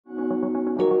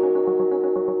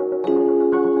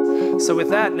So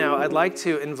with that, now I'd like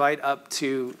to invite up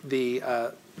to the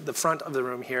front of the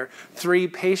room here 3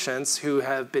 patients who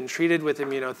have been treated with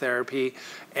immunotherapy,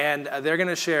 and they're going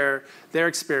to share their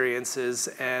experiences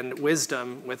and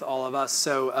wisdom with all of us.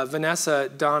 So Vanessa,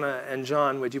 Donna, and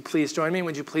John, would you please join me?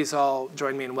 Would you please all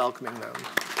join me in welcoming them?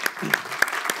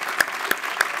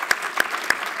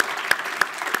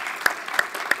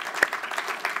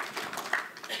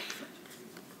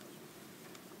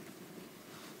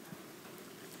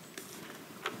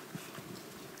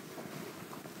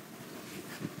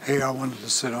 Hey, I wanted to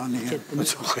sit on the end.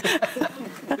 It's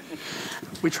okay.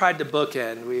 We tried to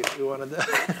bookend. We wanted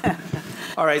to.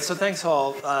 All right, so thanks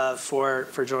all for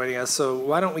joining us. So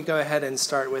why don't we go ahead and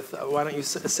start with, why don't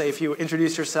you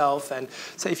introduce yourself and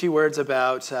say a few words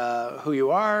about who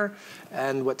you are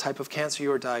and what type of cancer you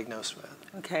were diagnosed with.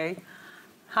 Okay.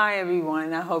 Hi,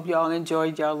 everyone. I hope you all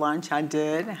enjoyed your lunch. I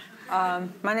did.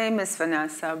 My name is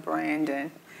Vanessa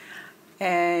Brandon.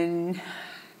 And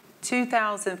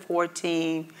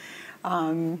 2014,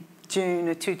 June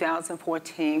of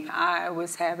 2014, I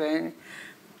was having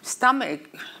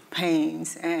stomach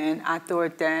pains, and I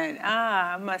thought that,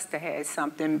 I must have had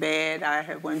something bad. I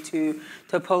had went to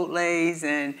Chipotle's,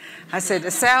 and I said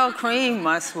the sour cream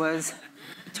was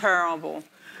terrible.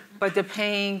 But the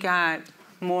pain got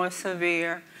more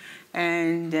severe,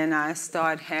 and then I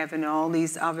started having all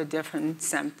these other different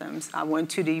symptoms. I went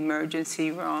to the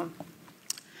emergency room.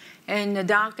 And the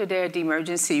doctor there at the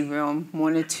emergency room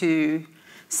wanted to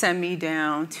send me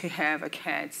down to have a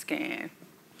CAT scan.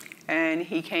 And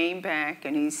he came back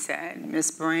and he said,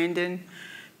 Miss Brandon,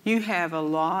 you have a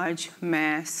large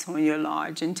mass on your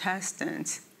large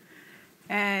intestines.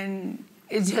 And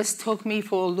it just took me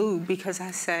for a loop because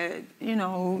I said, you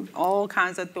know, all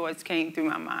kinds of thoughts came through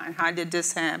my mind. How did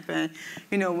this happen?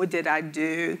 You know, what did I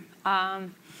do?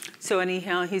 So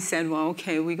anyhow, he said, well,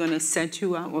 okay, we're going to set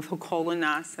you up with a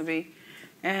colonoscopy.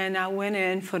 And I went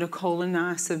in for the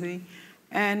colonoscopy.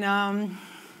 And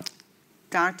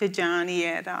Dr. Johnny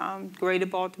at Greater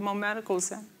Baltimore Medical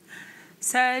Center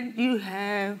said, you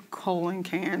have colon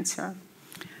cancer.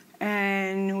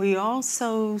 And we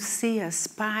also see a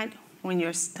spot on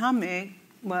your stomach,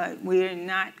 but we're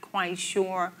not quite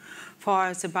sure as far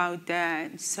as about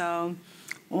that. So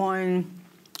on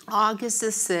August the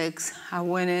 6th, I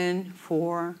went in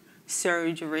for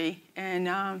surgery,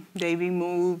 and they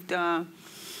removed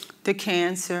the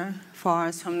cancer as far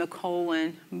as from the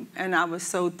colon, and I was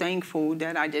so thankful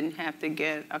that I didn't have to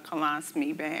get a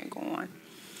colostomy bag on.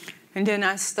 And then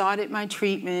I started my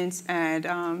treatments at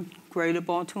Greater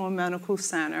Baltimore Medical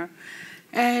Center,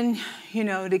 and you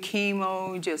know, the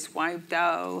chemo just wiped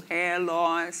out, hair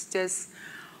loss, just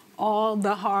all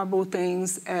the horrible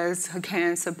things as a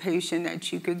cancer patient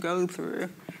that you could go through.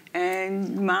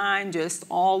 And mine just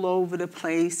all over the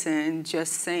place and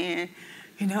just saying,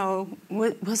 you know,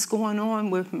 what's going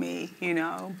on with me, you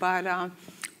know? But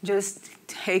just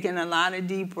taking a lot of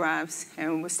deep breaths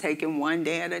and was taking one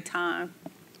day at a time.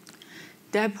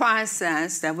 That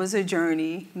process, that was a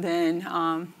journey.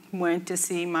 Then went to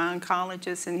see my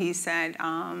oncologist, and he said,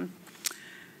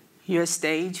 you're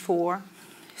stage 4.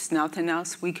 There's nothing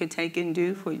else we could take and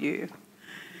do for you.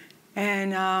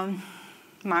 And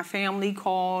my family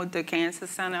called the Cancer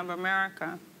Center of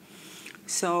America.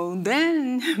 So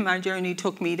then my journey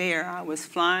took me there. I was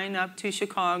flying up to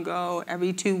Chicago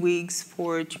every 2 weeks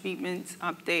for treatments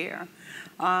up there.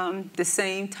 The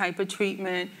same type of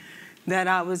treatment that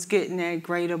I was getting at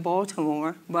Greater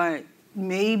Baltimore, but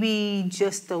maybe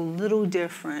just a little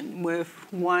different with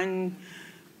one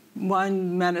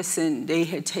medicine they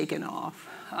had taken off.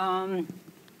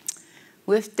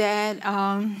 With that,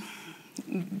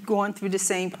 going through the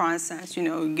same process, you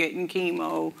know, getting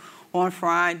chemo on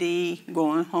Friday,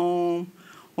 going home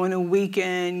on a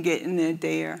weekend, getting it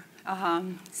there.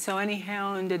 So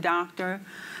anyhow, and the doctor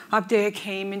up there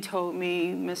came and told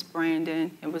me, Miss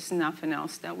Brandon, there was nothing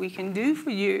else that we can do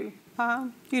for you.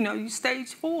 You know, you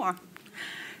stage 4.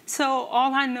 So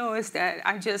all I know is that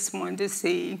I just wanted to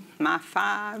see my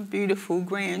 5 beautiful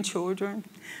grandchildren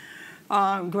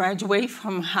graduate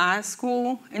from high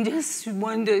school, and just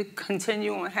wanted to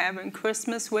continue on having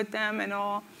Christmas with them and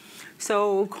all.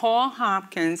 So Johns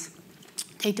Hopkins,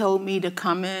 they told me to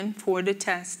come in for the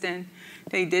testing.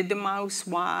 They did the mouth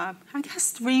swab. I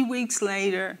guess 3 weeks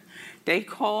later, they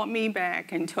called me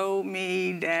back and told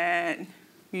me that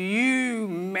you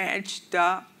matched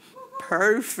up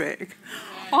perfect.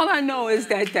 All I know is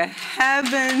that the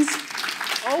heavens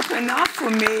opened up for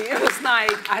me. It was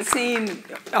like I seen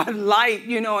a light,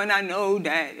 you know, and I know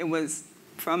that it was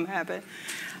from heaven.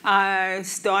 I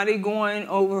started going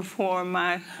over for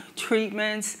my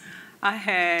treatments. I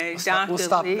had Dr. We'll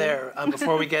stop Lee. there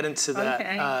before we get into that.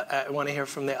 Okay. I want to hear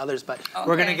from the others, but Okay.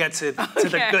 we're going to get to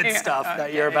the good stuff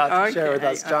that you're about to share with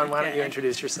us. John, why don't you Okay.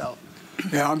 introduce yourself?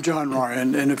 Yeah, I'm John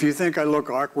Ryan, and if you think I look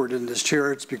awkward in this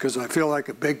chair, it's because I feel like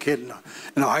a big kid in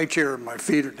a high chair and my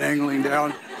feet are dangling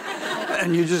down,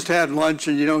 and you just had lunch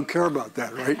and you don't care about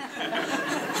that, right?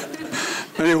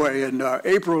 Anyway, in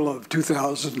April of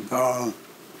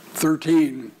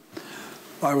 2013,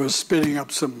 I was spitting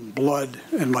up some blood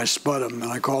in my sputum,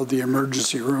 and I called the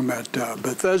emergency room at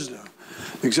Bethesda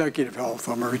Executive Health.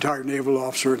 I'm a retired naval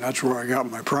officer, and that's where I got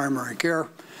my primary care.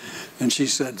 And she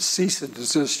said, cease and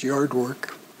desist yard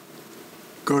work.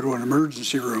 Go to an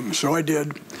emergency room. So I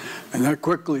did, and that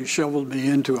quickly shoveled me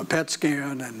into a PET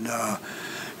scan and a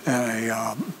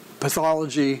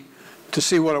pathology to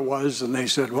see what it was. And they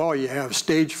said, well, you have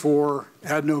stage 4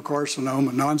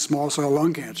 adenocarcinoma, non-small cell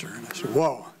lung cancer. And I said,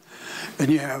 whoa.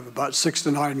 And you have about 6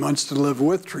 to 9 months to live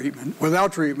with treatment,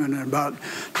 without treatment, and about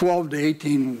 12 to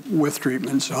 18 with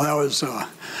treatment. So that was a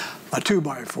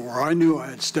 2x4. I knew I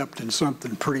had stepped in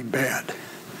something pretty bad.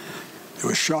 It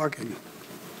was shocking.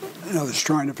 And I was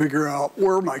trying to figure out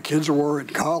where my kids were in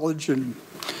college and,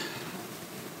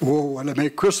 well, would I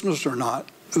make Christmas or not?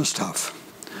 It was tough.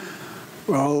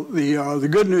 Well, the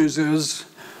good news is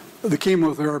the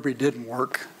chemotherapy didn't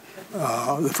work.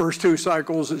 The first 2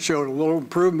 cycles, it showed a little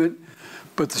improvement,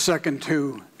 but the second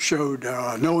 2 showed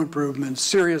no improvement,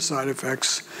 serious side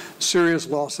effects, serious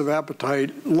loss of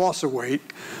appetite, loss of weight.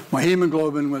 My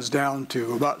hemoglobin was down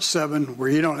to about 7, where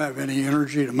you don't have any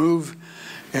energy to move.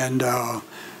 And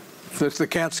the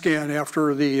CAT scan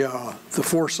after the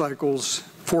 4 cycles,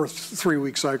 4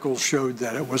 3-week cycles showed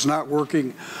that it was not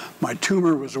working. My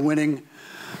tumor was winning.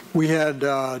 We had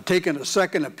taken a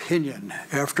second opinion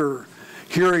after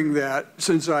hearing that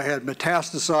since I had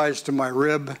metastasized to my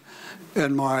rib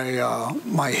and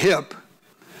my hip,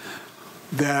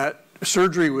 that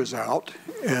surgery was out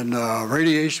and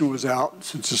radiation was out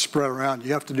since it's spread around.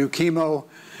 You have to do chemo,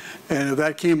 and if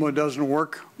that chemo doesn't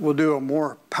work, we'll do a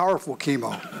more powerful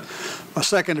chemo. A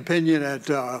second opinion at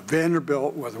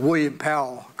Vanderbilt with William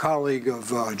Powell, a colleague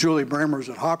of Julie Bremer's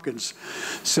at Hopkins,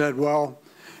 said, well,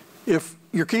 if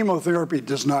your chemotherapy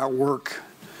does not work,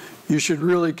 you should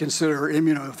really consider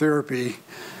immunotherapy.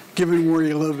 Given where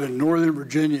you live in Northern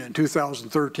Virginia in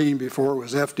 2013, before it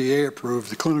was FDA approved,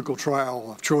 the clinical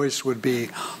trial of choice would be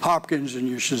Hopkins, and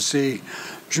you should see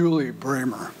Julie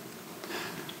Bremer.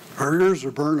 Her ears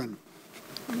are burning.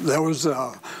 That was,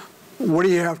 what do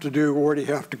you have to do? Where do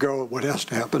you have to go? What has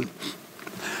to happen?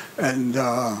 And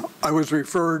I was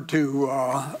referred to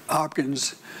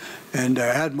Hopkins and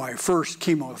had my first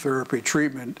chemotherapy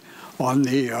treatment on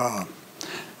the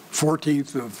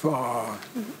 14th of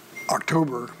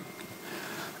October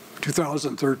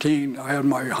 2013. I had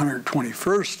my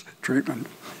 121st treatment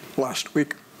last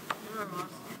week.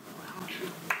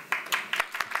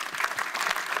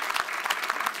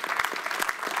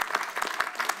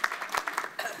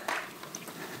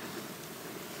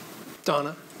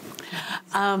 Donna?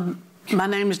 My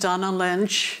name is Donna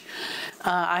Lynch.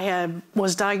 I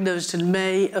was diagnosed in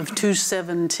May of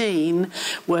 2017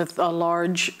 with a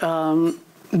large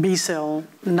B-cell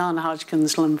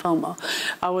non-Hodgkin's lymphoma.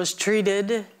 I was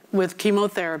treated with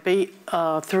chemotherapy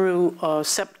through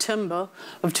September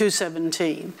of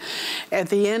 2017. At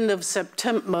the end of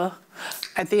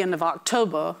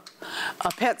October,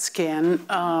 a PET scan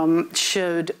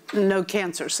showed no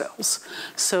cancer cells.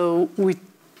 So we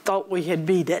thought we had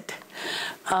beat it.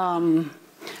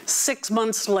 6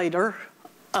 months later,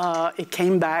 it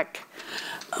came back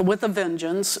with a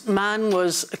vengeance. Mine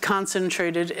was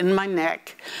concentrated in my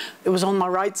neck. It was on my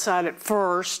right side at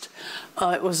first.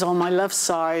 It was on my left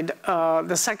side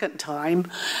the second time.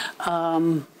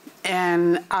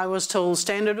 And I was told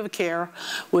standard of care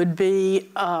would be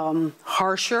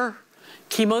harsher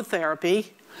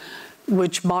chemotherapy,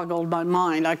 which boggled my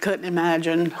mind. I couldn't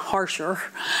imagine harsher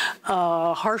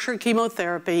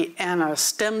chemotherapy and a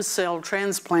stem cell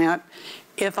transplant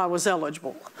if I was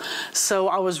eligible. So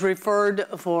I was referred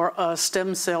for a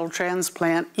stem cell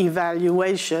transplant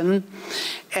evaluation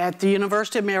at the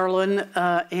University of Maryland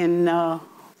in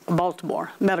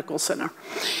Baltimore Medical Center.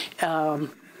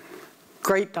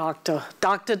 Great doctor,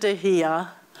 Dr. DeHia.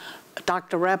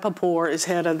 Dr. Rappaport is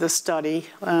head of the study.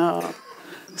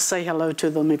 Say hello to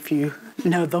them if you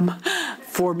know them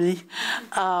for me.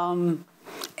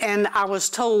 And I was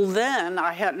told then,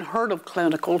 I hadn't heard of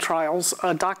clinical trials.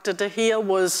 Dr. DeHia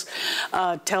was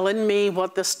telling me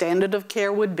what the standard of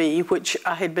care would be, which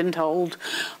I had been told,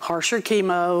 harsher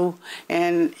chemo,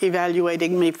 and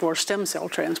evaluating me for stem cell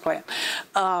transplant.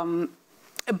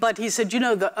 But he said, you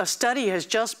know, a study has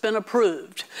just been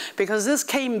approved, because this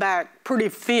came back pretty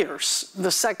fierce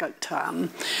the second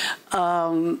time.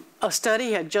 A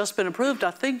study had just been approved,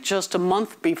 I think just a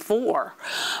month before,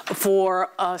 for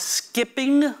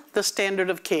skipping the standard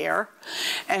of care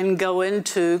and go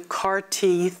into CAR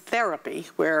T therapy,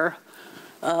 where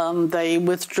they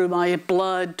withdrew my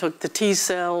blood, took the T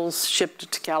cells, shipped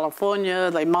it to California,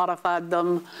 they modified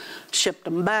them, shipped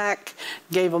them back,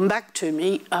 gave them back to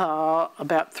me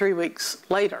about 3 weeks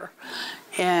later.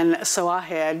 And so I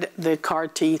had the CAR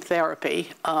T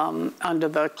therapy under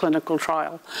the clinical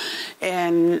trial.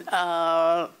 And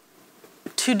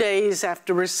 2 days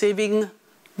after receiving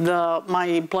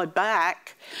my blood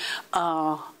back,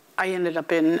 I ended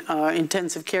up in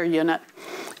intensive care unit,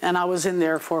 and I was in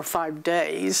there for 5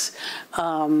 days.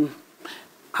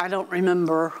 I don't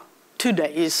remember, 2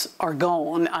 days are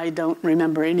gone. I don't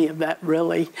remember any of that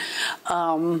really.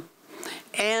 And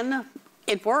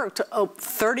it worked.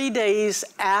 30 days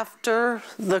after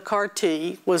the CAR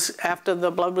T after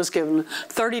the blood was given,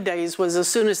 30 days was as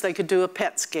soon as they could do a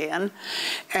PET scan.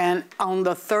 And on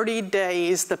the 30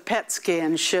 days, the PET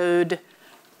scan showed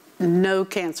no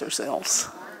cancer cells.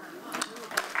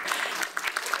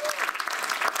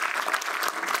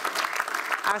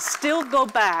 I still go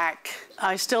back.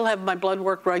 I still have my blood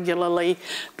work regularly.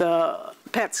 The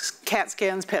CAT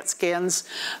scans, PET scans.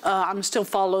 I'm still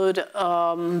followed,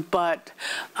 but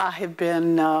I have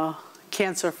been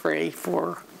cancer-free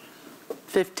for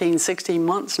 15, 16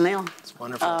 months now. It's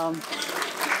wonderful.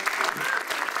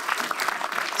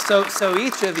 So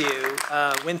each of you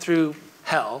went through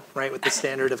hell, right, with the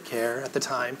standard of care at the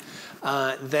time,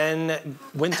 then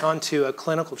went on to a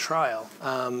clinical trial,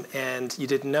 and you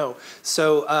didn't know.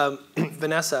 So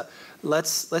Vanessa,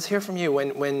 let's hear from you.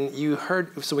 When you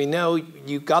heard, so we know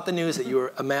you got the news that you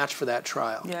were a match for that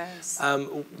trial. Yes.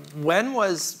 When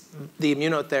was the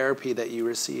immunotherapy that you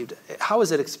received, how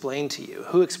was it explained to you?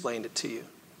 Who explained it to you?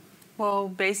 Well,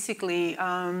 basically,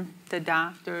 the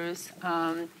doctors,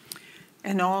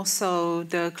 and also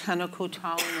the clinical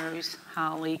trial nurse,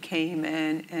 Holly, came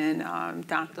in, and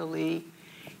Dr. Lee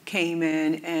came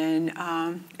in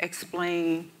and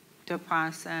explained the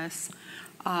process.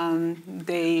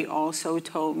 They also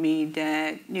told me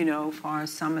that, you know, for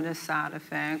some of the side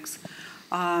effects,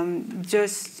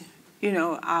 just, you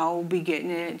know, I'll be getting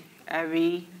it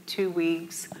every 2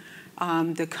 weeks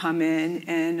to come in,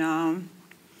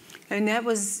 and that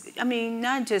was, I mean,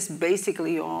 not just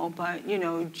basically all, but, you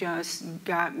know, just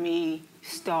got me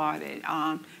started.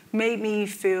 Made me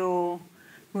feel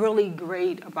really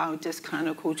great about this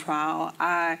clinical trial.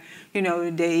 You know,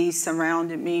 they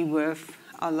surrounded me with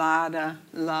a lot of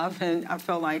love and I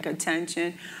felt like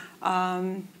attention.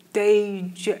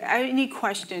 Any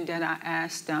question that I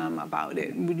asked them about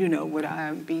it, you know, would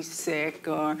I be sick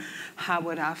or how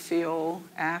would I feel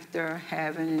after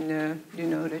having the, you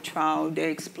know, the trial, they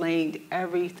explained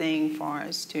everything for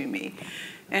us to me.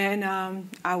 And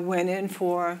I went in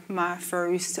for my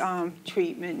first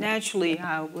treatment. Naturally,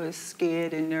 I was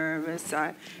scared and nervous.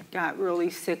 I got really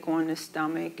sick on the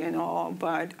stomach and all,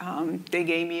 but they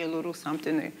gave me a little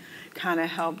something to kind of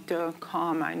help to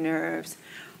calm my nerves.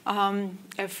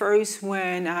 At first,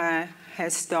 when I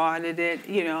had started it,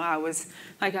 you know, I was,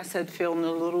 like I said, feeling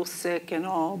a little sick and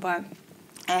all, but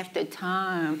after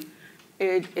time,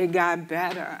 it got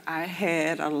better. I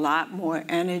had a lot more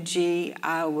energy.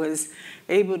 I was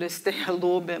able to stay a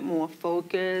little bit more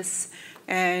focused.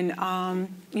 And,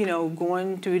 you know,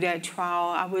 going through that trial,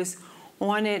 I was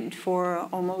on it for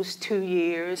almost 2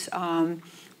 years.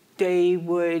 They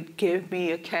would give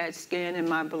me a CAT scan in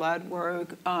my blood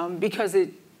work because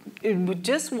it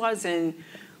just wasn't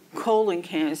colon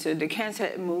cancer. The cancer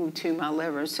had moved to my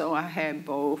liver, so I had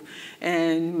both.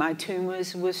 And my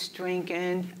tumors was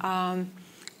shrinking.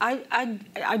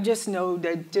 I just know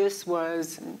that this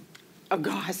was a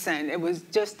godsend. It was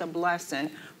just a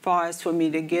blessing for us, for me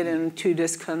to get into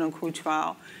this clinical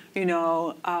trial. You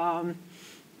know,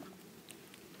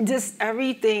 just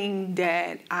everything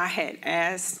that I had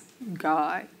asked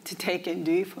God to take and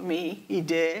do for me, He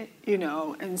did, you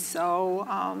know. And so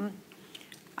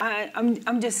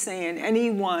I'm just saying,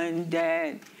 anyone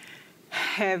that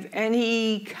have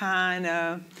any kind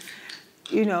of,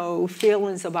 you know,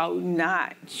 feelings about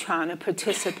not trying to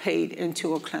participate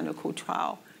into a clinical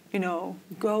trial, you know,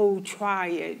 go try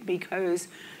it, because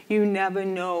you never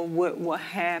know what will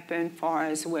happen far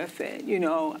as with it. You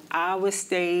know, I was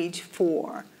stage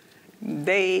 4.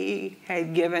 They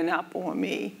had given up on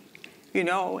me, you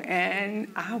know, and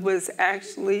I was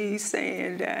actually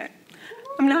saying that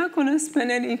I'm not going to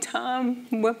spend any time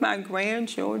with my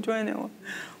grandchildren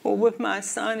or with my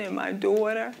son and my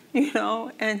daughter, you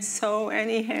know. And so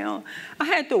anyhow, I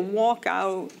had to walk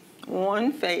out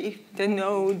on faith to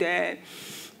know that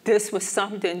this was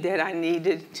something that I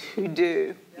needed to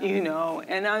do, you know.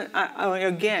 And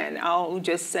again, I'll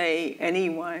just say,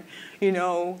 anyone, you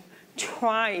know,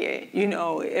 try it. You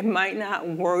know, it might not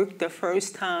work the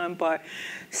first time, but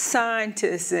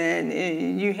scientists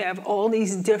and you have all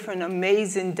these different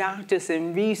amazing doctors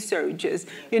and researchers,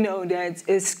 you know, that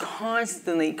is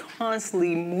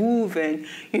constantly moving,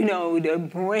 you know, to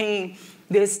bring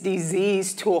this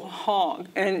disease to a halt.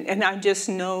 And I just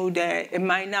know that it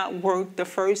might not work the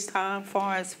first time for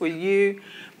us, for you,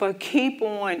 but keep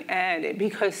on at it,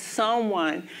 because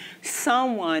someone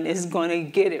is going to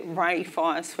get it right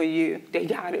for us, for you. They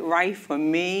got it right for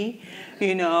me,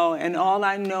 you know, and all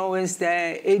I know is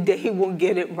that they will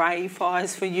get it right for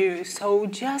us, for you. So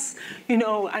just, you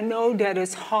know, I know that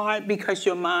it's hard because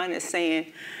your mind is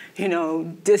saying, you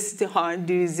know, this is the heart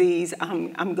disease,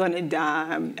 I'm going to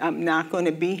die, I'm not going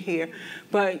to be here.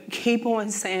 But keep on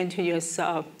saying to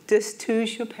yourself, this too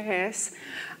shall pass,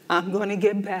 I'm going to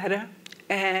get better,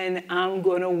 and I'm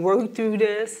going to work through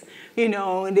this. You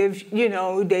know, and if, you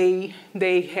know, they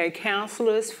had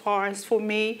counselors for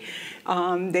me.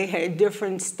 They had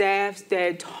different staffs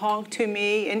that talked to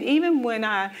me. And even when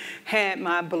I had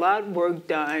my blood work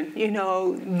done, you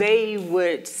know, they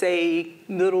would say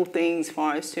little things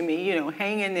for us to me. You know,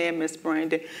 hang in there, Miss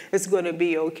Brandon. It's going to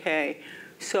be okay.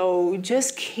 So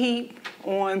just keep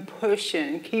on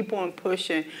pushing,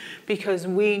 because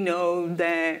we know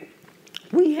that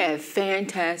we have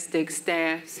fantastic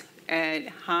staffs at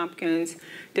Hopkins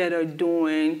that are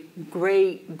doing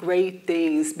great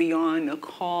things beyond the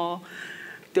call,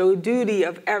 the duty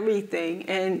of everything,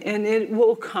 and it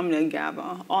will come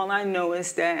together. All I know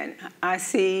is that I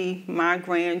see my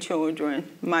grandchildren,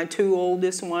 my two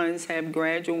oldest ones have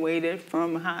graduated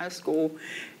from high school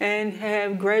and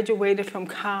have graduated from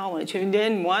college, and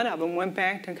then one of them went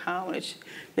back to college.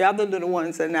 The other little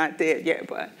ones are not there yet,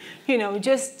 but, you know,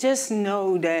 just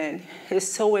know that it's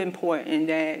so important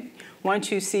that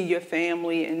once you see your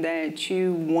family and that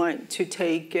you want to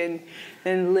take and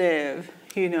live,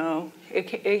 you know,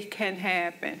 it can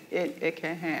happen. It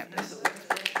can happen.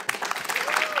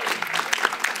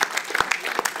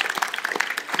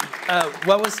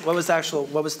 What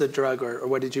was the drug, or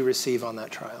what did you receive on that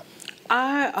trial?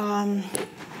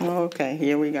 Okay,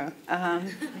 here we go.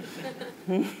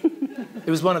 It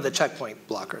was one of the checkpoint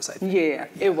blockers, I think. Yeah,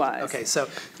 it was. Okay, so,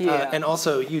 yeah. And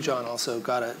also you, John, also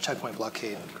got a checkpoint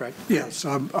blockade, correct? Yes,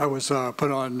 I was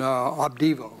put on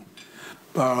Opdivo.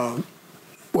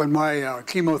 When my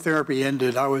chemotherapy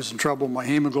ended, I was in trouble. My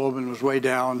hemoglobin was way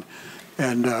down,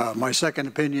 and my second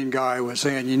opinion guy was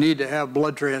saying, you need to have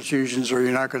blood transfusions or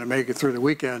you're not going to make it through the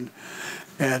weekend.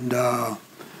 And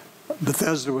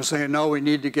Bethesda was saying, no, we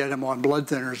need to get him on blood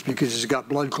thinners because he's got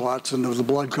blood clots, and if the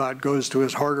blood clot goes to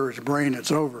his heart or his brain,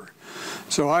 it's over.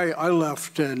 So I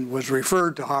left and was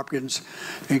referred to Hopkins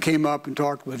and came up and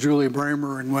talked with Julie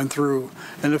Brewer and went through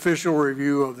an official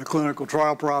review of the clinical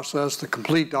trial process, the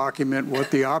complete document,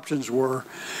 what the options were.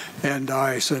 And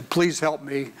I said, please help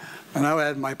me. And I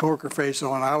had my poker face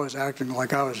on. I was acting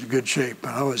like I was in good shape,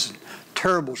 but I was in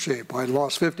terrible shape. I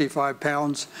lost 55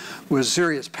 pounds with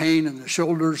serious pain in the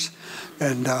shoulders,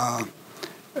 and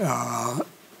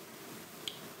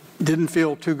didn't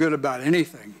feel too good about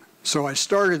anything. So I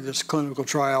started this clinical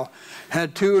trial,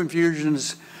 had 2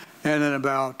 infusions, and then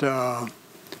about the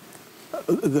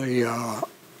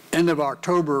end of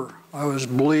October, I was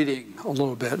bleeding a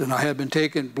little bit, and I had been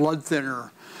taking blood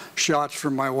thinner shots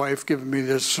from my wife, giving me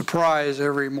this surprise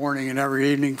every morning and every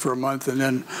evening for a month, and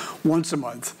then once a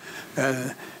month.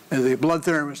 And the blood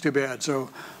thinner was too bad.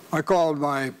 So I called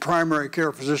my primary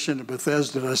care physician at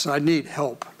Bethesda, and I said, I need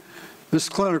help. This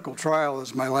clinical trial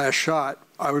is my last shot.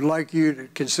 I would like you to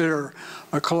consider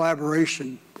a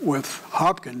collaboration with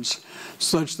Hopkins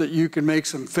such that you can make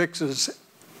some fixes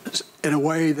in a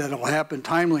way that will happen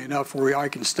timely enough where I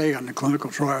can stay on the clinical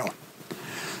trial.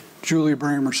 Julie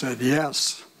Brewer said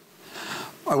yes.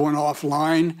 I went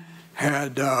offline,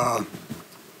 had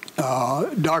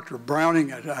Dr.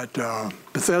 Browning at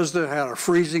Bethesda had a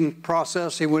freezing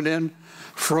process. He went in,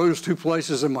 froze 2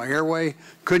 places in my airway,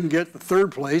 couldn't get the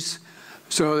 3rd place.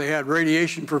 So they had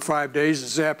radiation for 5 days,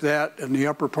 zapped that, and the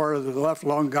upper part of the left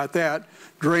lung got that,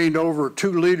 drained over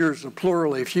 2 liters of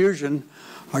pleural effusion.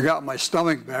 I got my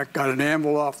stomach back, got an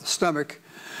amble off the stomach,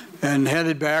 and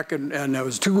headed back, and there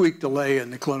was a 2-week delay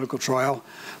in the clinical trial.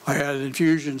 I had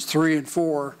infusions 3 and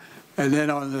 4, and then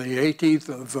on the 18th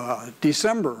of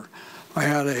December, I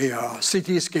had a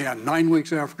CT scan 9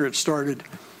 weeks after it started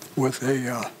with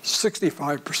a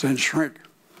 65% shrink.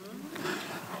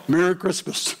 Merry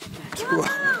Christmas.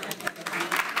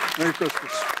 Merry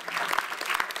Christmas.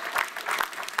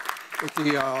 But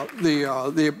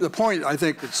the point I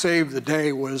think that saved the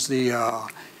day was the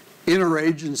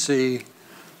interagency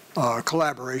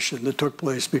collaboration that took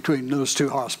place between those two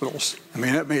hospitals. I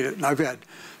mean, that made it. And I've had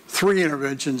 3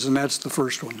 interventions, and that's the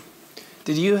first one.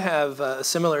 Did you have a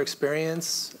similar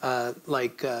experience,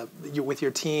 with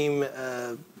your team,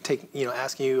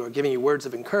 asking you or giving you words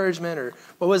of encouragement, or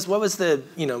what was the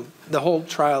the whole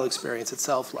trial experience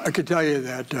itself like? I could tell you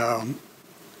that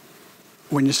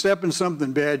when you step in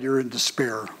something bad, you're in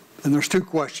despair, and there's 2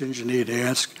 questions you need to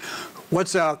ask: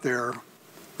 what's out there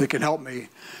that can help me,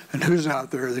 and who's out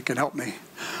there that can help me?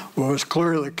 Well, it was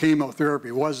clear that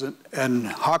chemotherapy wasn't, and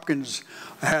Hopkins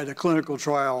had a clinical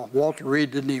trial. Walter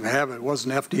Reed didn't even have it. It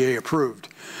wasn't FDA approved.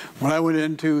 When I went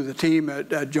into the team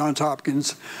at Johns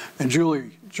Hopkins, and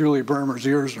Julie Burmer's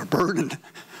ears are burning,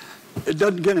 it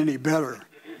doesn't get any better.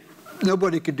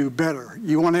 Nobody could do better.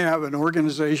 You want to have an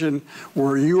organization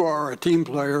where you are a team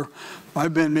player.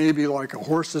 I've been maybe like a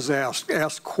horse's ass,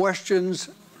 asked questions,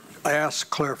 I asked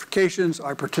clarifications.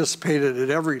 I participated at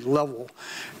every level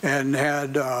and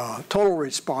had total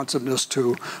responsiveness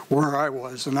to where I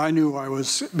was. And I knew I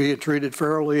was being treated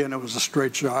fairly, and it was a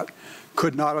straight shot.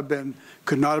 Could not have been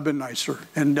nicer.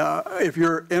 And if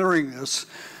you're entering this,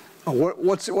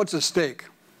 what's at stake?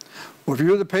 Well, if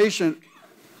you're the patient,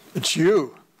 it's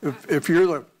you. If you're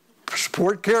the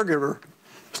support caregiver,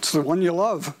 it's the one you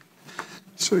love.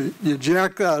 So you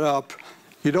jack that up.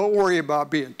 You don't worry about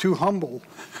being too humble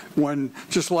when,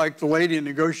 just like the lady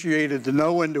negotiated the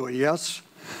no into a yes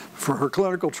for her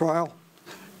clinical trial,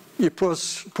 you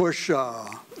push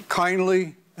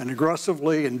kindly and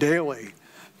aggressively and daily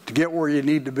to get where you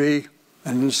need to be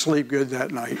and then sleep good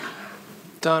that night.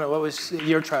 Donna, what was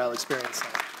your trial experience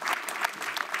like?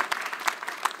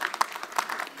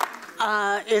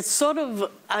 It's sort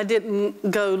of, I didn't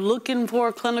go looking for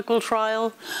a clinical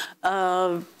trial.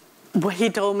 He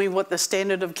told me what the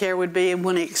standard of care would be, and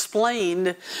when he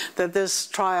explained that this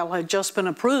trial had just been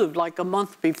approved like a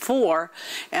month before,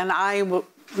 and I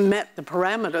met the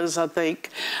parameters, I think,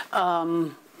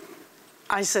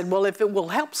 I said, well, if it will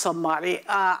help somebody,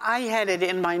 I had it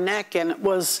in my neck, and it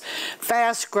was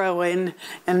fast growing,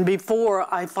 and before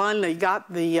I finally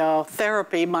got the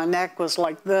therapy, my neck was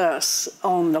like this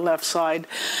on the left side.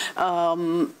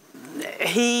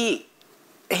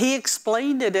 He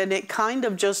explained it, and it kind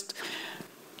of just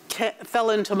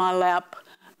fell into my lap.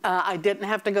 I didn't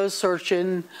have to go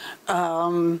searching,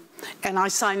 and I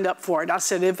signed up for it. I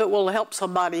said, if it will help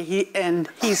somebody, and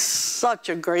he's such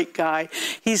a great guy,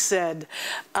 he said,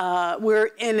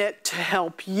 we're in it to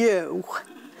help you.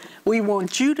 We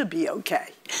want you to be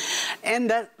okay.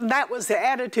 And that was the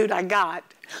attitude I got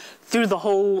through the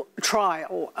whole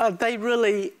trial. They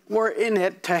really were in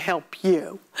it to help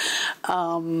you.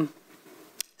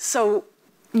 So,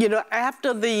 you know,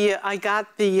 after I got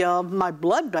my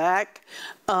blood back,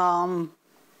 I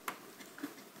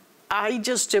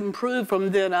just improved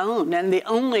from then on. And the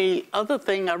only other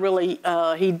thing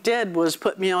he did was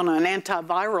put me on an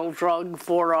antiviral drug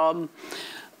for,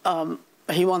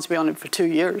 he wants me on it for 2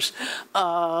 years.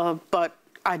 But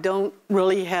I don't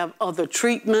really have other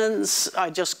treatments.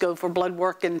 I just go for blood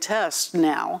work and tests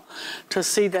now to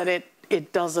see that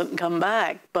it doesn't come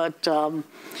back. But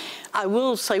I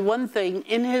will say one thing,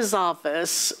 in his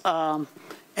office, and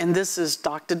this is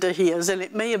Dr. DeHia's, and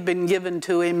it may have been given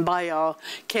to him by a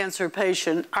cancer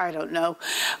patient, I don't know,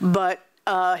 but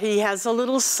he has a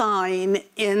little sign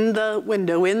in the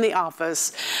window in the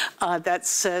office that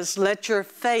says, let your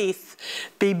faith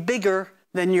be bigger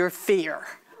than your fear.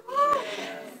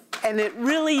 And it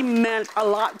really meant a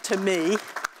lot to me.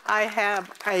 I have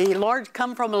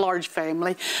come from a large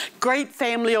family, great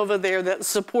family over there that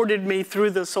supported me through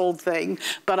this whole thing.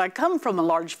 But I come from a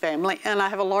large family, and I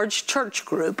have a large church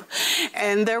group.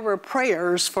 And there were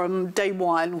prayers from day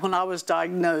one when I was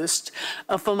diagnosed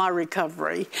for my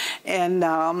recovery. And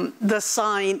the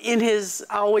sign in his,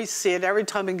 I always see it every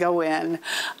time I go in,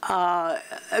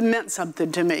 it meant something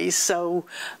to me. So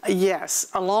yes,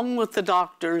 along with the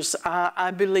doctors,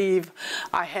 I believe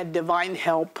I had divine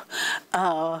help.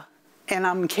 And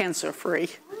I'm cancer-free.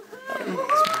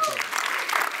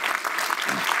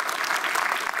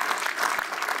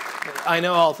 I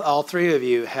know all three of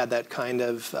you had that kind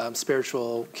of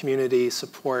spiritual community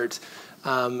support.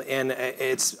 And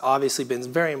it's obviously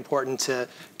been very important to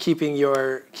keeping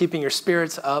your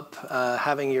spirits up,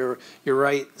 having your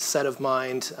right set of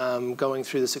mind, going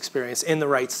through this experience in the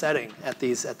right setting at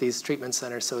these treatment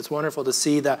centers. So it's wonderful to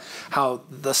see how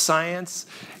the science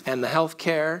and the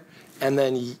healthcare, and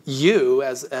then you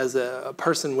as a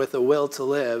person with a will to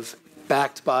live,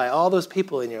 backed by all those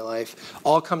people in your life,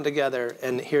 all come together,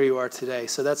 and here you are today.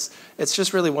 So it's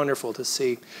just really wonderful to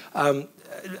see.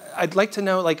 I'd like to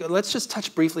know, let's just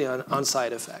touch briefly on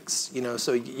side effects.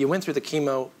 So you went through the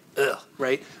chemo,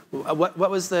 right? What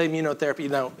was the immunotherapy?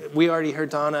 Now, we already heard,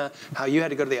 Donna, how you had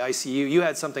to go to the ICU. You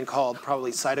had something called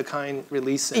probably cytokine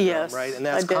release syndrome, yes, right? And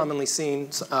that's commonly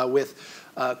seen with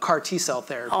CAR T-cell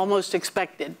therapy. Almost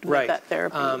expected with that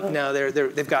therapy. Now,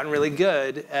 they've gotten really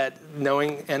good at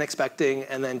knowing and expecting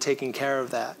and then taking care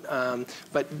of that.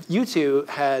 But you two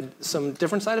had some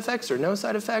different side effects or no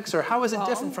side effects, or how was it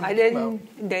different from chemo?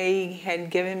 They had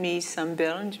given me some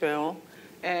Benadryl,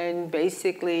 and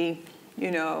basically,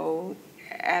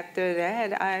 after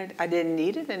that, I didn't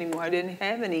need it anymore. I didn't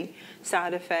have any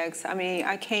side effects. I mean,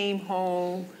 I came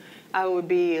home, I would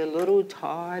be a little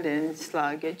tired and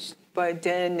sluggish. But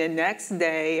then the next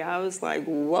day, I was like,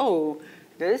 whoa,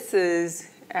 this is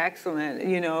excellent.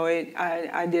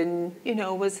 I didn't,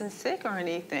 wasn't sick or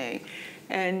anything.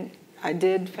 And I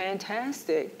did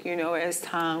fantastic, as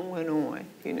time went on,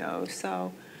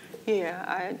 So,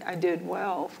 yeah, I did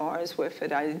well as far as with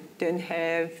it. I didn't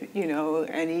have,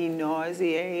 any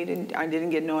nauseated. I didn't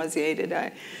get nauseated.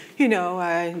 I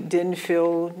didn't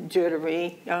feel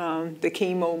jittery. The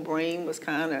chemo brain was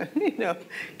kind of,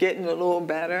 getting a little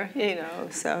better,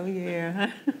 So,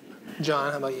 yeah.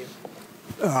 John, how about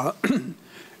you?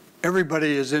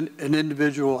 Everybody is an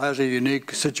individual, has a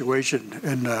unique situation.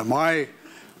 And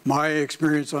my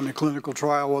experience on the clinical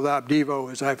trial with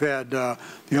Opdivo is I've had, the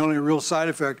only real side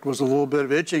effect was a little bit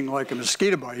of itching like a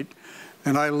mosquito bite,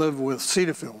 and I live with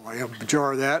Cetaphil. I have a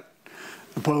jar of that,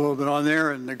 I put a little bit on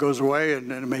there and it goes away,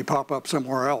 and then it may pop up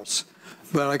somewhere else.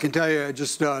 But I can tell you,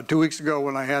 just 2 weeks ago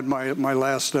when I had my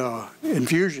last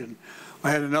infusion, I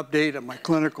had an update on my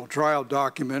clinical trial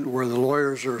document where the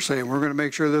lawyers are saying, we're going to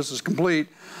make sure this is complete.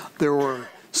 There were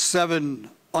 7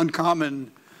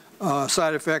 uncommon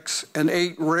side effects and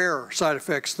 8 rare side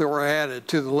effects that were added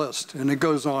to the list. And it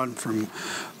goes on from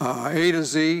A to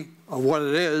Z of what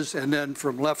it is, and then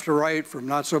from left to right, from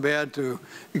not so bad to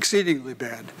exceedingly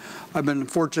bad. I've been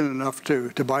fortunate enough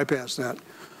to bypass that.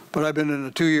 But I've been in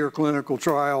a 2-year clinical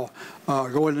trial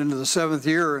going into the 7th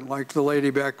year, and like the lady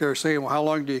back there saying, well, how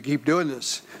long do you keep doing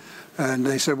this? And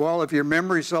they said, well, if your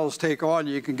memory cells take on,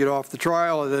 you can get off the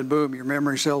trial, and then boom, your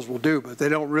memory cells will do. But they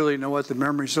don't really know what the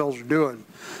memory cells are doing.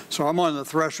 So I'm on the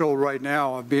threshold right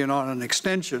now of being on an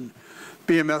extension.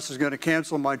 BMS is going to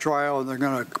cancel my trial, and they're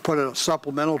going to put a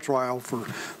supplemental trial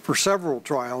for several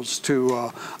trials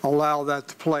to allow that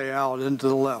to play out into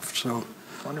the left. So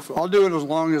wonderful. I'll do it as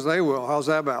long as they will. How's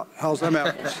that about? How's that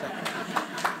apples?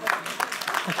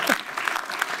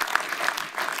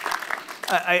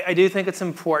 I do think it's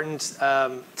important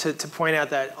to point out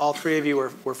that all 3 of you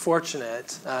were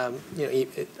fortunate.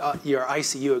 Your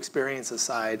ICU experience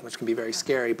aside, which can be very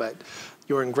scary, but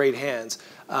you're in great hands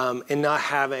in not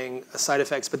having side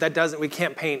effects. But that doesn't, we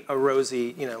can't paint a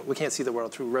rosy, we can't see the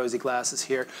world through rosy glasses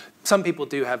here. Some people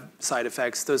do have side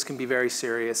effects. Those can be very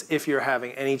serious. If you're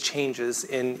having any changes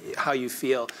in how you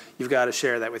feel, you've got to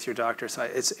share that with your doctor. So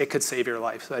it could save your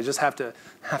life. So I just have to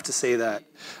say that.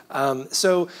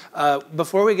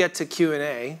 Before we get to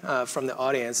Q&A from the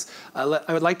audience,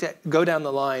 I would like to go down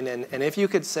the line, and if you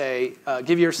could say,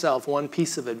 give yourself one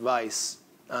piece of advice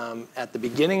at the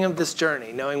beginning of this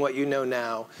journey, knowing what you know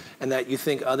now, and that you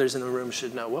think others in the room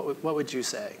should know, what would you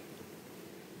say?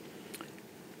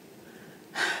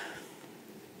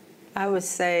 I would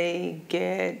say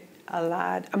do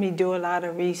a lot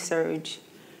of research,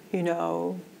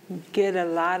 get a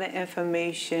lot of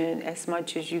information as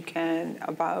much as you can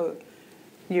about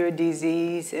your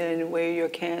disease and where your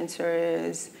cancer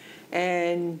is.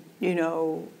 And,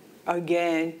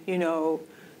 again,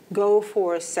 go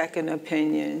for second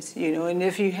opinions, and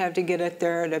if you have to get a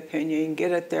third opinion,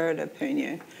 get a third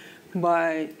opinion.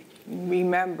 But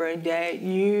remember that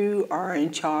you are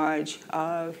in charge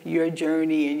of your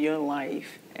journey in your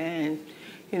life. And,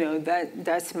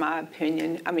 that's my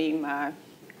opinion. My,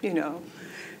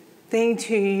 thing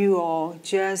to you all,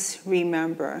 just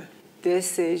remember,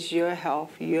 this is your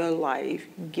health, your life.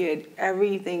 Get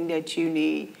everything that you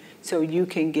need so you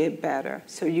can get better,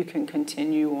 so you can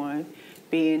continue on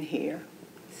being here.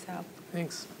 So.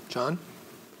 Thanks. John?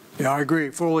 Yeah, I agree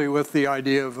fully with the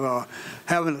idea of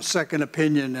having a second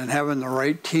opinion and having the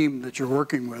right team that you're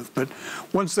working with. But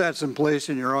once that's in place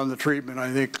and you're on the treatment,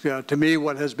 I think to me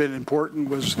what has been important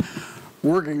was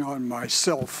working on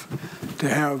myself to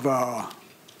have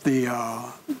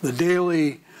the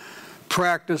daily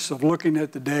practice of looking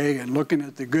at the day and looking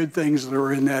at the good things that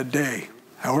are in that day.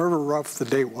 However rough the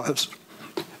day was,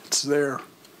 it's there.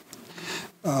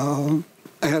 I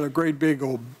had a great big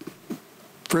old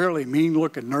fairly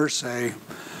mean-looking nurse say,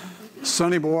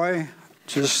 "Sonny boy,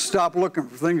 just stop looking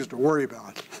for things to worry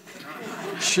about.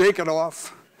 Shake it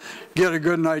off, get a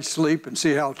good night's sleep, and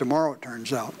see how tomorrow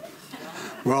turns out."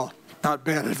 Well, not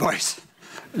bad advice.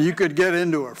 You could get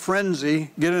into a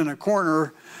frenzy, get in a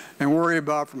corner, and worry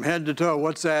about from head to toe,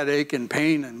 what's that ache and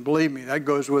pain? And believe me, that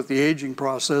goes with the aging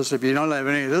process if you don't have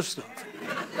any of this stuff.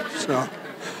 So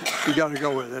you got to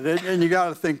go with it, and you got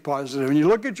to think positive. And you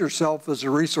look at yourself as a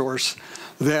resource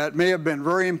that may have been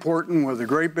very important with a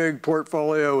great big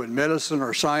portfolio in medicine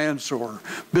or science or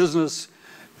business,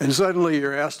 and suddenly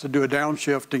you're asked to do a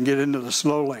downshift and get into the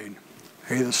slow lane.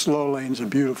 Hey, the slow lane's a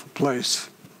beautiful place.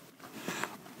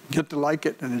 Get to like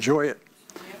it and enjoy it.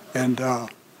 And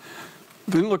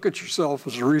then look at yourself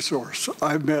as a resource.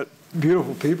 I've met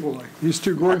beautiful people like these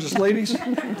two gorgeous ladies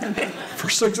for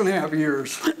 6.5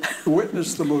 years,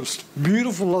 witnessed the most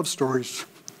beautiful love stories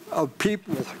of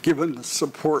people given the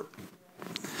support.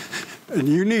 And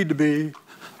you need to be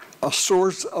a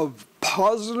source of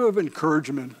positive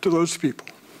encouragement to those people.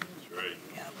 That's right.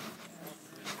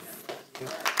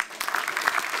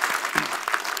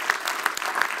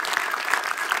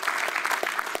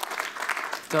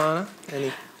 Donna,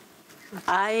 any?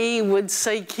 I would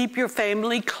say keep your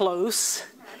family close.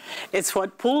 It's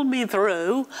what pulled me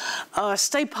through.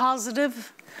 Stay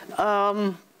positive.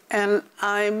 And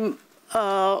I'm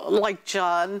like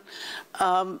John,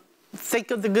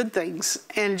 think of the good things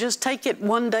and just take it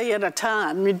one day at a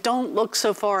time. You don't look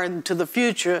so far into the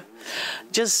future.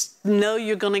 Just know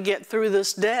you're going to get through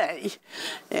this day,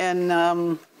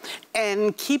 and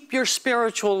keep your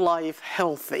spiritual life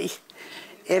healthy.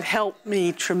 It helped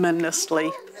me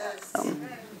tremendously. All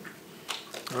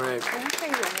right.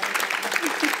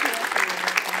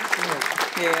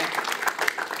 Yeah.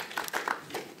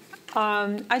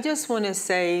 I just want to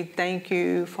say thank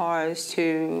you far as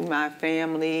to my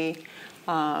family,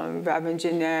 Reverend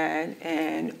Jeanette,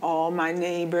 and all my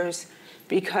neighbors,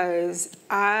 because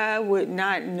I would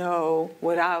not know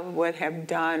what I would have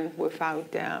done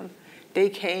without them. They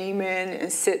came in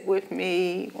and sit with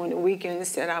me on the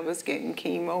weekends that I was getting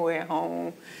chemo at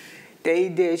home. They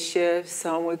did shifts.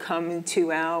 Some would come in 2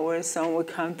 hours, some would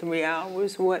come 3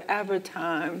 hours, whatever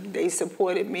time. They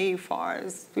supported me as far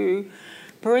as through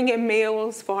bringing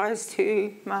meals as far as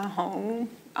to my home.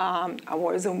 I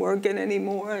wasn't working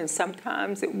anymore, and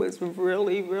sometimes it was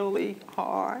really, really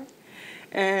hard.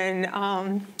 And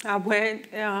I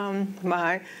went,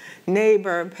 my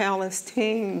neighbor,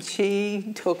 Palestine,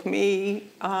 she took me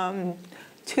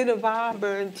to the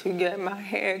barber to get my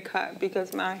hair cut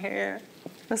because my hair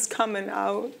was coming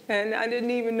out, and I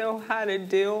didn't even know how to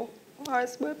deal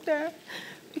with that.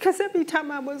 Because every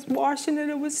time I was washing it,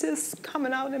 it was just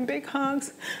coming out in big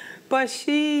hunks. But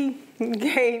she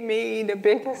gave me the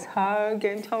biggest hug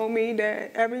and told me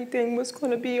that everything was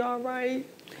going to be all right.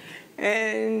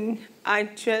 And I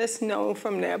just know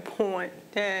from that point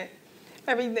that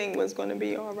everything was going to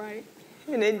be all right.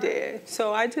 And it did.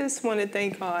 So I just want to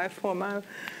thank God for my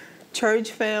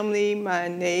church family, my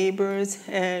neighbors,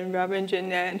 and Reverend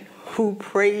Jeanette, who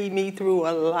prayed me through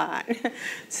a lot.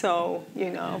 So, you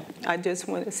know, I just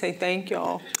want to say thank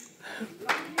y'all.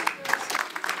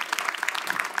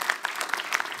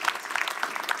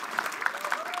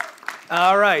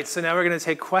 All right, so now we're going to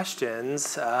take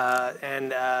questions. You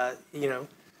know,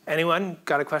 anyone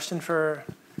got a question for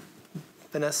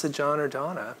Vanessa, John, or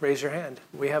Donna? Raise your hand.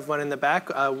 We have one in the back.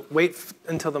 Wait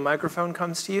until the microphone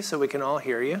comes to you so we can all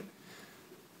hear you.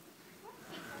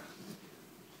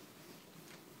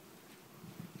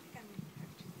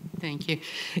 Thank you.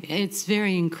 It's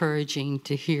very encouraging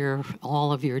to hear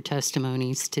all of your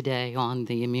testimonies today on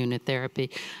the immunotherapy.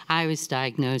 I was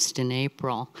diagnosed in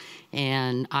April,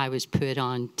 and I was put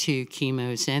on 2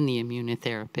 chemos and the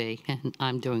immunotherapy, and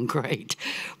I'm doing great.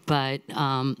 But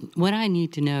what I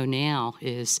need to know now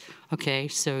is, okay,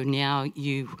 so now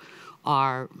you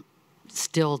are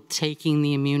still taking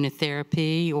the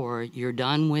immunotherapy, or you're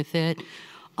done with it.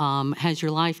 Has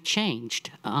your life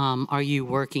changed? Are you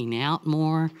working out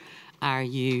more? Are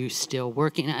you still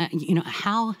working? You know,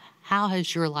 how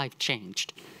has your life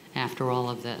changed after all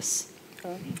of this?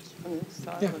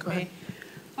 Yeah, go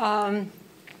ahead.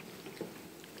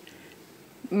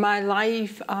 My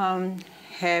life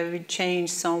have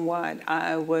changed somewhat.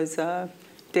 I was a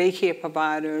daycare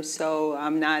provider, so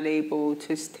I'm not able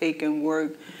to take and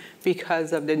work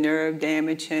because of the nerve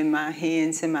damage in my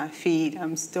hands and my feet.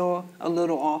 I'm still a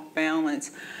little off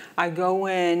balance. I go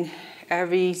in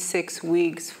every 6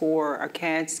 weeks for a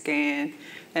CAT scan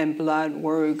and blood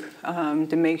work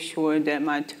to make sure that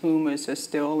my tumors are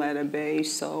still at a bay.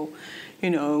 So, you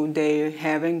know, they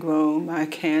haven't grown. My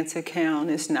cancer count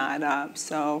is not up.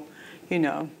 So, you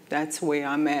know, that's where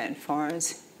I'm at as far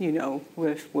as, you know,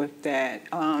 with that.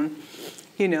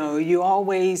 You know, you're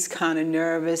always kind of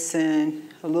nervous and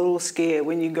a little scared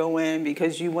when you go in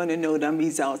because you want to know the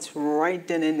results right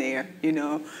then and there, you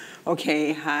know.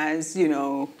 Okay, how's, you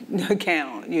know, the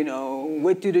count, you know,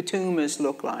 what do the tumors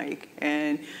look like?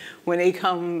 And when they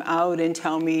come out and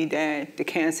tell me that the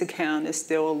cancer count is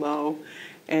still low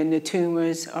and the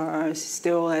tumors are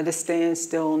still at a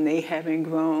standstill and they haven't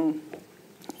grown,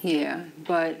 yeah,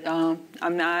 but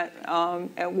I'm not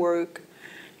at work,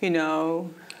 you know,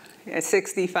 at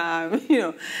 65, you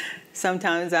know.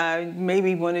 Sometimes I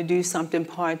maybe want to do something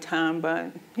part-time,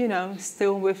 but, you know,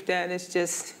 still with that, it's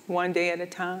just one day at a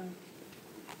time.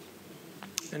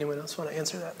 Anyone else want to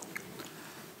answer that?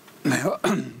 Now,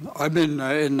 I've been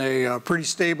in a pretty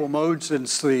stable mode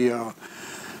since the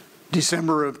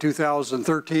December of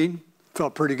 2013.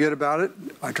 Felt pretty good about it.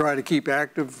 I try to keep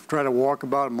active, try to walk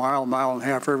about a mile and a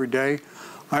half every day.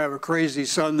 I have a crazy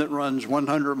son that runs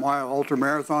 100-mile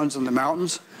ultramarathons in the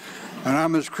mountains. And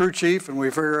I'm his crew chief, and we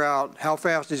figure out how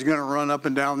fast he's going to run up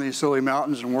and down these silly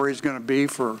mountains and where he's going to be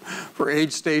for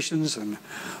aid stations. And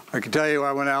I can tell you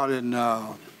I went out in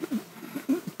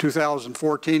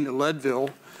 2014 to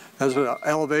Leadville as an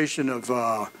elevation of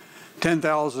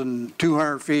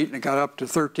 10,200 feet, and it got up to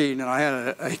 13, and I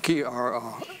had a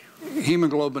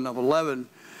hemoglobin of 11,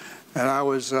 and I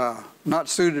was not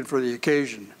suited for the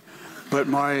occasion. But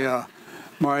my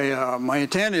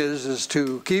intent is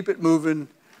to keep it moving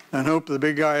and hope the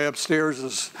big guy upstairs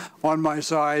is on my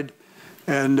side.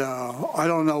 And I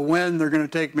don't know when they're going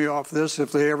to take me off this, if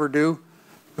they ever do,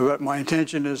 but my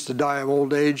intention is to die of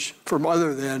old age from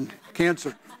other than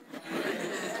cancer.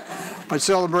 I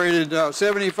celebrated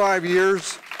 75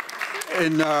 years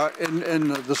in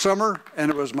the summer, and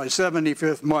it was my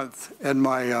 75th month. And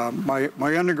my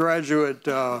undergraduate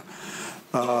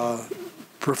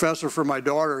professor for my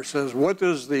daughter says, what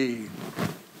does the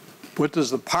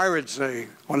pirate say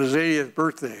on his 80th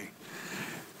birthday?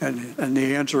 And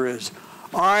the answer is,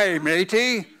 aye,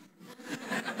 matey.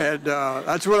 And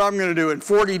that's what I'm going to do in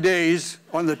 40 days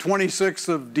on the 26th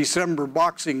of December,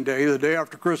 Boxing Day, the day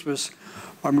after Christmas.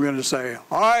 I'm going to say,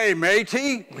 aye,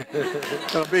 matey.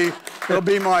 It'll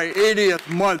be my 80th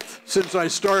month since I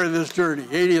started this journey,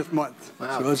 80th month.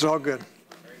 Wow. So it's all good.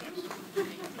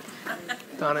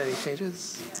 Donna, any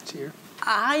changes to your?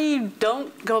 I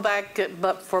don't go back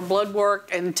but for blood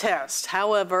work and tests.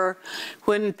 However,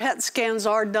 when PET scans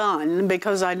are done,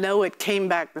 because I know it came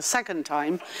back the second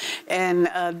time, and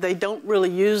they don't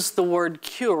really use the word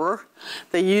cure,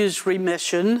 they use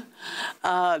remission,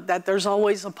 that there's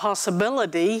always a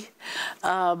possibility,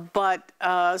 so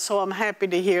I'm happy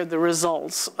to hear the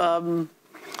results.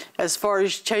 As far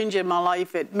as changing my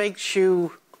life, it makes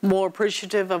you more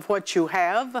appreciative of what you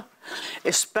have,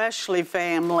 especially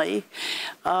family.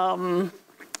 And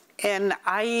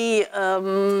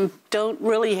I don't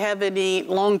really have any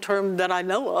long-term that I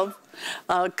know of.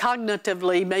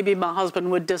 Cognitively, maybe my husband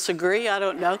would disagree, I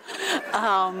don't know.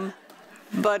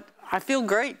 But I feel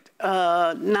great.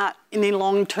 Not any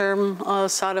long-term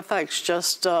side effects,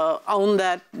 just on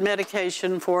that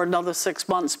medication for another 6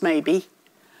 months maybe.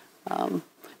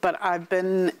 But I've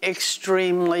been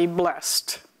extremely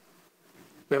blessed.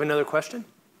 We have another question?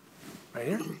 Right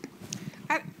here.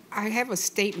 I have a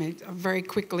statement very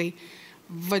quickly.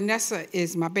 Vanessa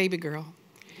is my baby girl.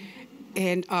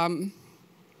 And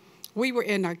we were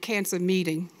in a cancer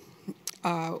meeting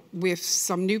with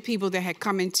some new people that had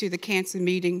come into the cancer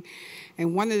meeting.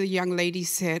 And one of the young ladies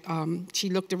said, she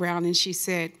looked around and she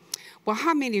said, well,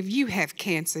 how many of you have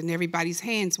cancer? And everybody's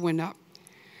hands went up,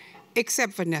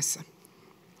 except Vanessa.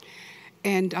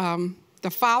 And the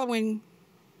following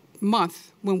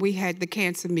month, when we had the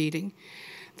cancer meeting,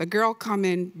 the girl come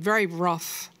in very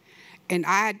rough, and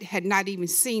I had not even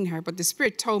seen her, but the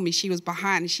Spirit told me she was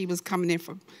behind and she was coming in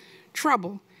for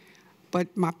trouble.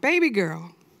 But my baby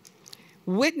girl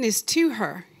witnessed to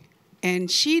her,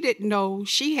 and she didn't know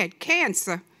she had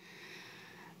cancer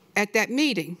at that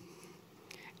meeting.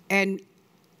 And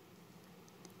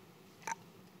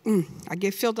I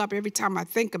get filled up every time I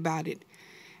think about it.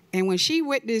 And when she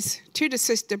witnessed to the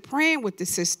sister, praying with the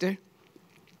sister,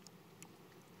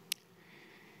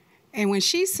 And when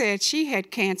she said she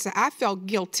had cancer, I felt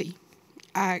guilty.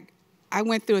 I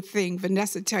went through a thing,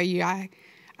 Vanessa tell you, I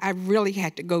really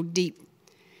had to go deep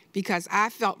because I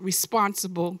felt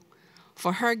responsible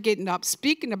for her getting up,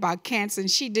 speaking about cancer, and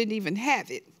she didn't even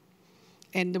have it.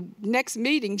 And the next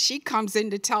meeting, she comes in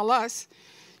to tell us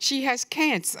she has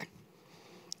cancer.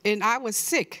 And I was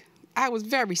sick. I was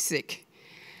very sick.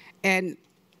 And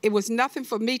it was nothing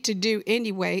for me to do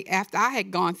anyway after I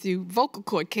had gone through vocal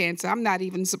cord cancer. I'm not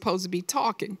even supposed to be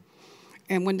talking.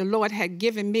 And when the Lord had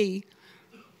given me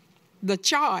the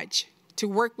charge to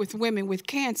work with women with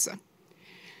cancer,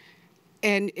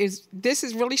 and this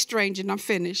is really strange, and I'm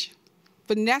finished.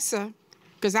 Vanessa,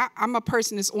 because I'm a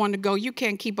person that's on the go, you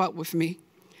can't keep up with me.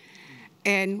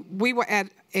 And we were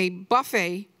at a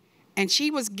buffet, and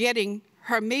she was getting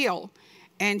her meal,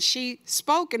 and she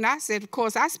spoke, and I said, of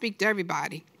course, I speak to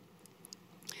everybody.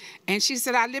 And she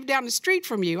said, I live down the street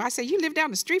from you. I said, you live down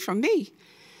the street from me?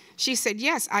 She said,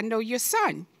 yes, I know your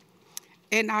son.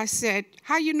 And I said,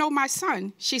 how you know my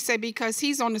son? She said, because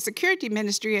he's on the security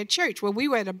ministry at church. Well, we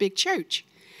were at a big church.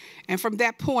 And from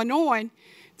that point on,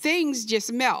 things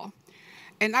just melt.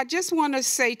 And I just want to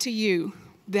say to you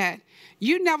that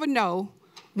you never know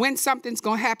when something's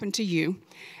going to happen to you.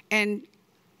 And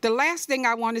the last thing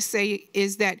I want to say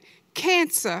is that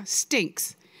cancer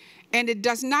stinks, and it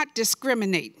does not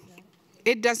discriminate.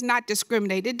 It does not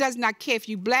discriminate. It does not care if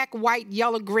you're black, white,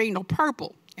 yellow, green, or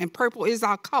purple. And purple is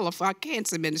our color for our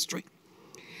cancer ministry.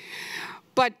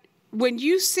 But when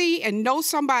you see and know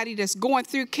somebody that's going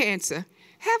through cancer,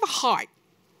 have a heart.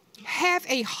 Have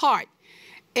a heart.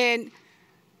 And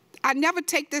I never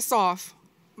take this off.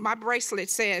 My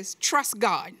bracelet says, trust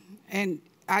God. And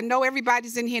I know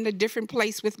everybody's in here in a different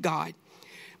place with God.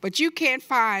 But you can't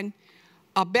find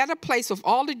a better place with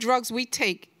all the drugs we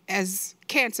take as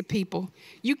cancer people.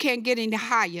 You can't get any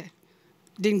higher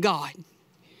than God.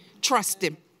 Trust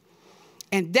him.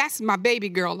 And that's my baby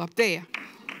girl up there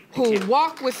who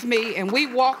walked with me, and we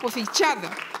walk with each other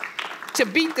to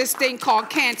beat this thing called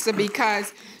cancer,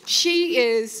 because she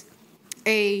is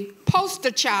a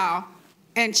poster child,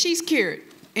 and she's cured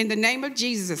in the name of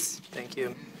Jesus. Thank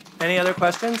you. Any other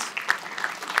questions?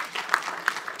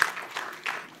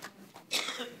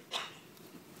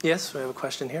 Yes, we have a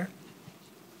question here.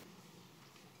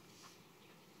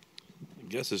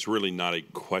 I guess it's really not a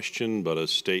question, but a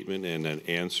statement and an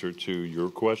answer to your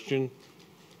question.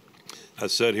 I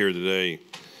sat here today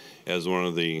as one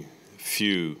of the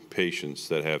few patients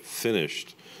that have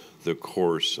finished the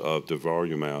course of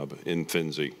durvalumab in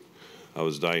Imfinzi. I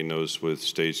was diagnosed with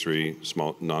stage 3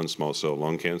 non-small cell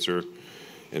lung cancer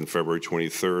in February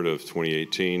 23rd of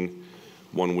 2018.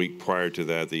 1 week prior to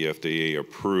that, the FDA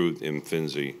approved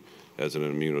Imfinzi as an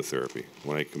immunotherapy.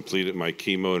 When I completed my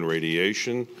chemo and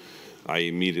radiation, I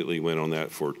immediately went on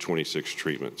that for 26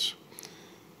 treatments.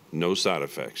 No side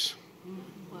effects.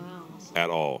 Wow. At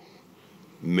all.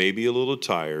 Maybe a little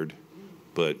tired,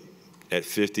 but at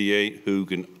 58,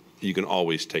 you can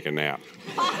always take a nap.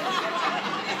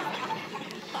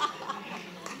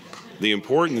 The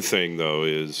important thing, though,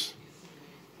 is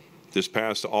this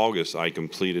past August, I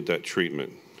completed that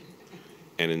treatment,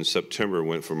 and in September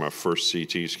went for my first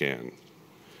CT scan.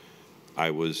 I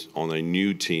was on a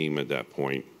new team at that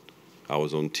point. I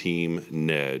was on Team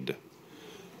NED.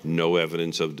 No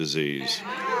evidence of disease.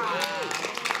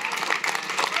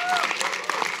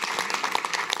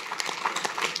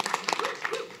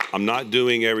 I'm not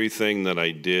doing everything that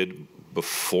I did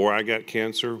before I got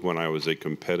cancer when I was a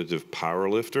competitive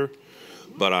powerlifter,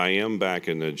 but I am back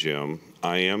in the gym.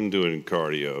 I am doing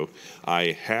cardio.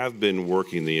 I have been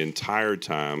working the entire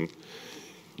time.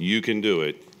 You can do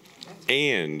it.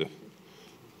 And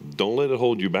don't let it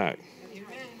hold you back.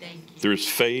 There's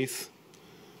faith,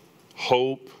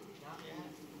 hope.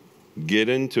 Get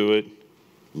into it.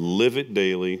 Live it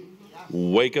daily.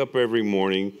 Wake up every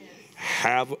morning.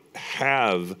 Have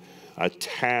a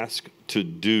task to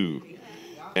do,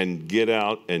 and get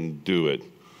out and do it.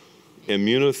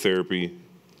 Immunotherapy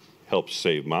helped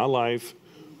save my life,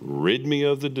 rid me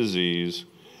of the disease,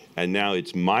 and now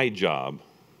it's my job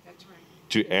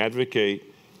to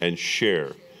advocate and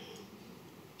share.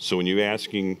 So when you're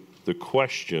asking the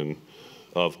question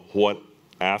of what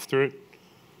after it,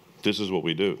 this is what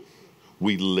we do.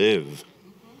 We live.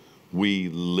 We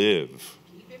live.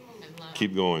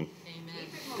 Keep going.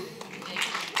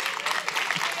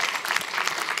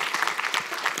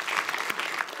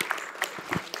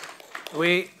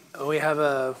 We have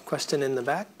a question in the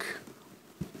back.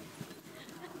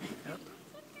 Yep.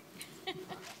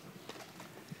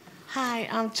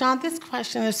 Hi, John, this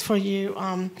question is for you.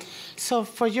 So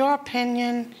for your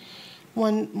opinion,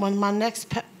 when my next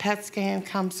PET scan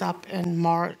comes up in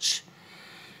March,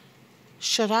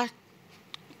 should I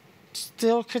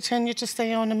still continue to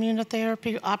stay on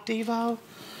immunotherapy, Opdivo?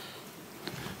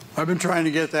 I've been trying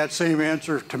to get that same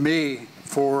answer to me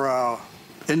for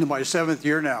into my 7th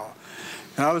year now.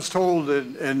 And I was told,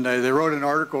 and they wrote an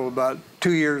article about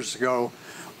 2 years ago,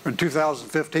 in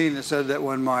 2015, that said that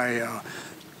when my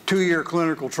 2-year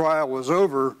clinical trial was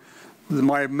over,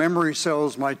 my memory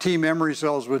cells, my T memory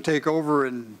cells would take over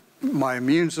and my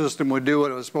immune system would do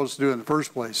what it was supposed to do in the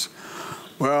first place.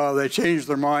 Well, they changed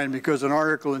their mind because an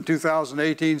article in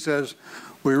 2018 says,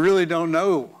 we really don't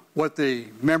know what the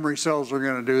memory cells are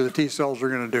going to do, the T cells are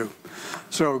going to do.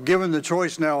 So given the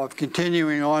choice now of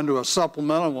continuing on to a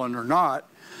supplemental one or not,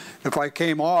 if I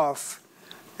came off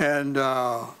and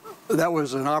that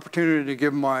was an opportunity to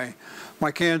give my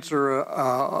cancer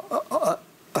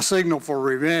a signal for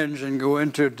revenge and go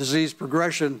into disease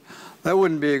progression, that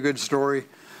wouldn't be a good story.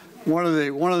 One of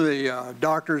the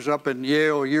doctors up in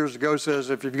Yale years ago says,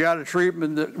 if you've got a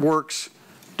treatment that works,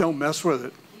 don't mess with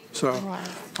it. So right.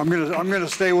 I'm gonna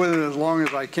stay with it as long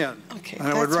as I can. Okay, and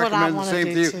I would recommend the same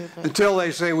to you too, until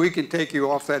they say we can take you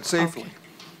off that safely.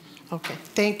 Okay.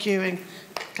 Thank you, and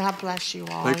God bless you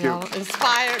all. Thank you. Y'all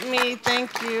inspired me.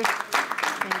 Thank you.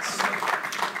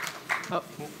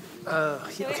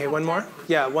 Okay, one more.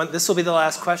 Yeah, this will be the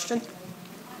last question.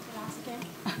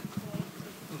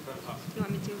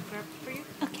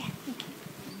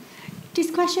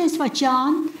 This question is for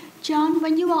John. John,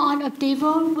 when you were on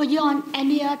Opdivo, were you on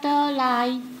any other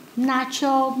like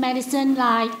natural medicine?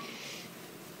 Like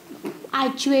I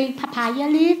drink papaya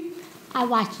leaf, I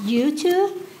watch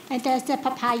YouTube, and there's the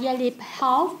papaya leaf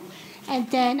health, and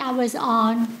then I was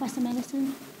on what's the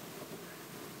medicine?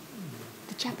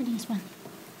 The Japanese one.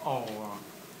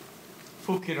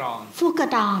 Fukiran.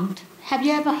 Fukiran. Have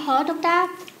you ever heard of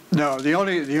that? No, the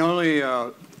only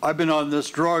I've been on this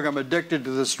drug. I'm addicted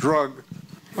to this drug,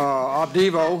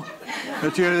 Opdivo.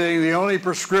 That's the only thing. The only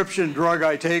prescription drug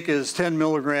I take is 10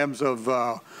 milligrams of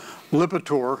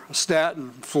Lipitor, a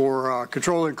statin for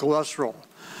controlling cholesterol.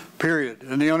 Period.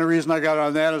 And the only reason I got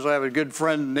on that is I have a good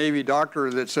friend, Navy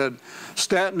doctor, that said,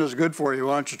 statin is good for you.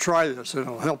 Why don't you try this?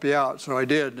 It'll help you out. So I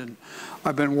did, and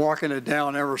I've been walking it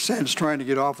down ever since, trying to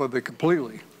get off of it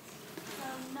completely.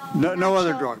 No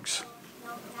other drugs.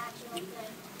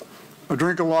 I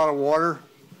drink a lot of water,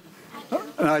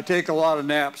 and I take a lot of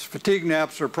naps. Fatigue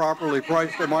naps are properly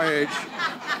priced at my age.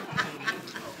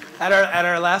 At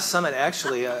our last summit,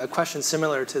 actually, a question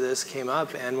similar to this came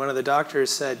up, and one of the doctors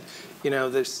said, you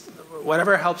know,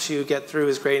 whatever helps you get through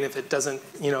is great, and if it doesn't,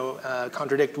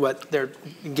 contradict what they're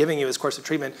giving you as course of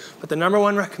treatment. But the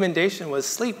 #1 recommendation was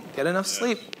sleep. Get enough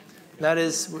sleep. That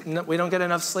is, we don't get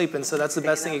enough sleep, and so that's the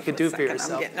best thing you could do for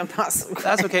yourself. I'm getting a muscle.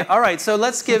 That's okay. All right, so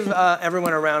let's give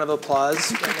everyone a round of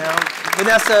applause right now.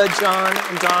 Vanessa, John,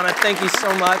 and Donna, thank you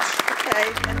so much.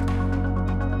 Okay.